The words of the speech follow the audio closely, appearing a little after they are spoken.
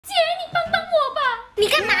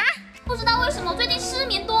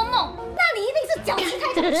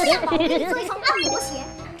这样吧，我给你做一双按摩鞋。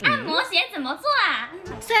按摩鞋怎么做啊？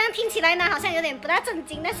虽然听起来呢好像有点不大正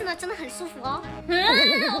经，但是呢真的很舒服哦。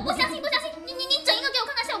我不相信，你整一个给我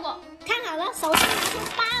看看效果。看好了，首先拿出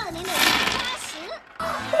82年的花石。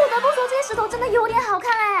不得不说，这些石头真的有点好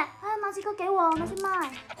看哎。拿几个给我，拿去卖。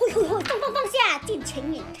放下，见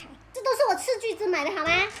钱眼开。这都是我斥巨资买的好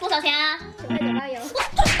吗？多少钱啊？9块9包邮。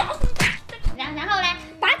然后嘞，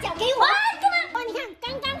把脚给我。干嘛？哇，你看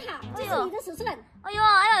刚刚好，这是你的尺寸。哎呦，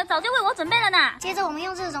早就为我准备了呢。接着我们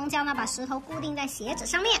用热熔胶呢，把石头固定在鞋子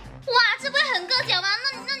上面。哇，这不会很硌脚吗？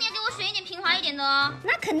那你要给我选一点平滑一点的哦。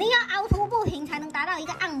那肯定要凹凸不平才能达到一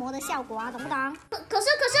个按摩的效果啊，懂不懂？可是，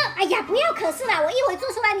哎呀，不要可是啦，我一会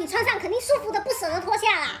做出来，你穿上肯定舒服的不舍得脱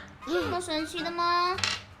下啦。这么神奇的吗？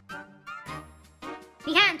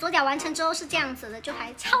你看左脚完成之后是这样子的，就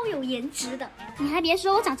还超有颜值的。你还别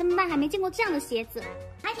说，我长这么大还没见过这样的鞋子，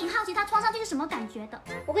还挺好奇它穿上去是什么感觉的。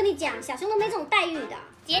我跟你讲，小熊都没这种待遇的。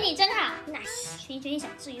姐你真好，那全心想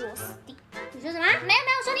置于我死地。你说什么？没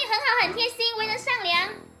有，说你很好，很贴心，为人善良。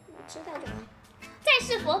我知道就好。再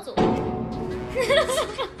世佛祖。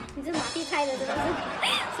你这马屁拍的真的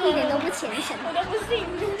是一点都不虔诚，我都不信。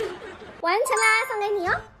完成啦，送给你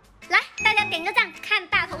哦。来，大家点个赞，看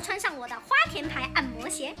大头穿上我的花田牌按摩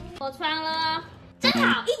鞋。我穿了，真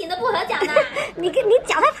好，一点都不合脚呢。你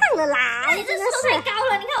脚太胖了啦！你这石头太高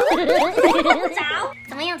了，你看我都摸不着。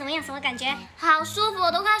怎么样？什么感觉？好舒服，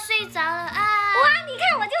我都快睡着了啊！哇，你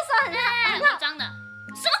看我就说很好，我装的。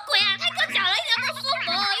什么鬼啊？太硌脚了，一点都不舒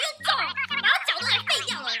服，又重，把我脚都给废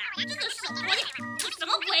掉了啦！真的是，什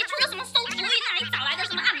么鬼？出了什么馊主意？哪里找来的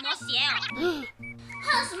什么按摩鞋哦？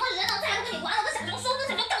看什么人哦，再来跟你玩，我跟小熊说，跟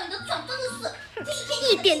小熊告你的状，真的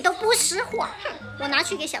是一点都不实话。我拿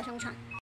去给小熊穿。